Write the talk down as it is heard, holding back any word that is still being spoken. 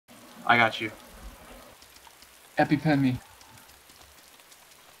I got you. EpiPen me.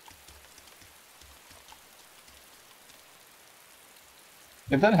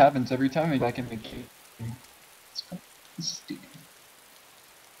 If that happens every time I back in the game, it's stupid.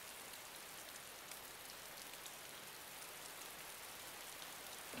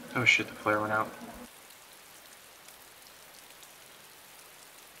 Oh shit, the flare went out.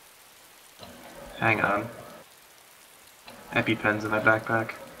 Hang on. EpiPen's in my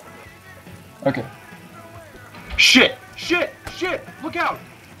backpack. Okay. Shit! Shit! Shit! Look out!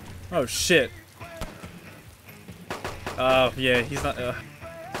 Oh shit. Oh yeah, he's not.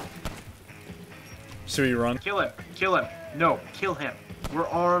 Should we run? Kill him! Kill him! No, kill him! We're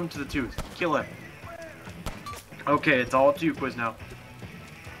armed to the tooth. Kill him. Okay, it's all up to you, Quiz now.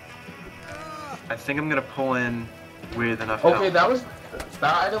 I think I'm gonna pull in with enough Okay, health.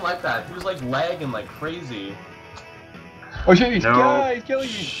 I didn't like that. He was like lagging like crazy. Oh shit, he's No. killing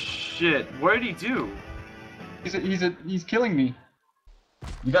me! Shit, what did he do? He's killing me.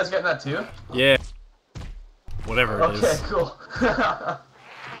 You guys getting that too? Yeah. Whatever it Okay, is. cool.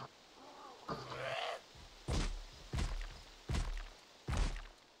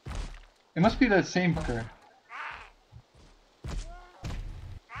 It must be the same fucker.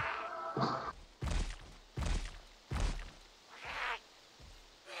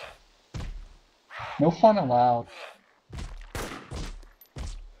 No fun allowed.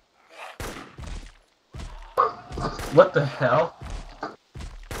 What the hell?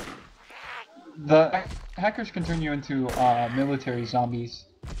 The hackers can turn you into military zombies.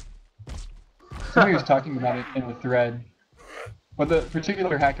 Somebody was talking about it in the thread. But the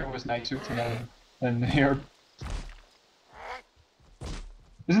particular hacker was nicer to them than here.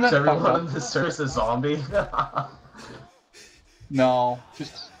 Isn't that Is fucked everyone up? in the service a zombie? No,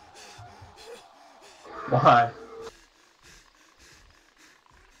 just Why?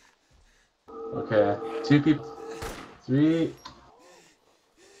 Okay, 2 people, 3.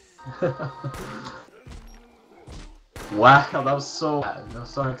 Wow, that was so bad. That was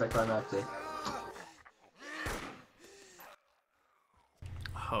so anticlimactic.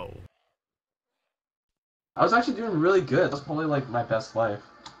 Oh. I was actually doing really good. That was probably like my best life.